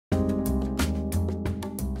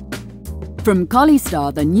From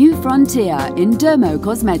Collistar, the new frontier in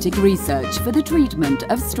dermocosmetic research for the treatment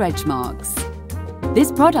of stretch marks.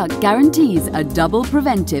 This product guarantees a double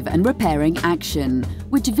preventive and repairing action,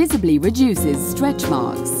 which visibly reduces stretch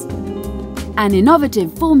marks. An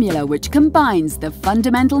innovative formula which combines the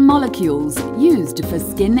fundamental molecules used for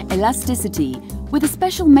skin elasticity with a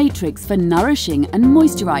special matrix for nourishing and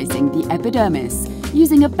moisturizing the epidermis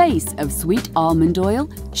using a base of sweet almond oil,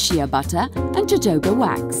 shea butter and jojoba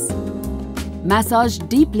wax. Massage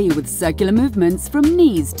deeply with circular movements from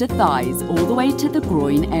knees to thighs all the way to the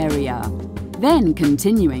groin area, then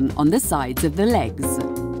continuing on the sides of the legs.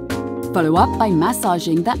 Follow up by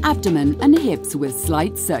massaging the abdomen and hips with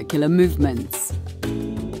slight circular movements.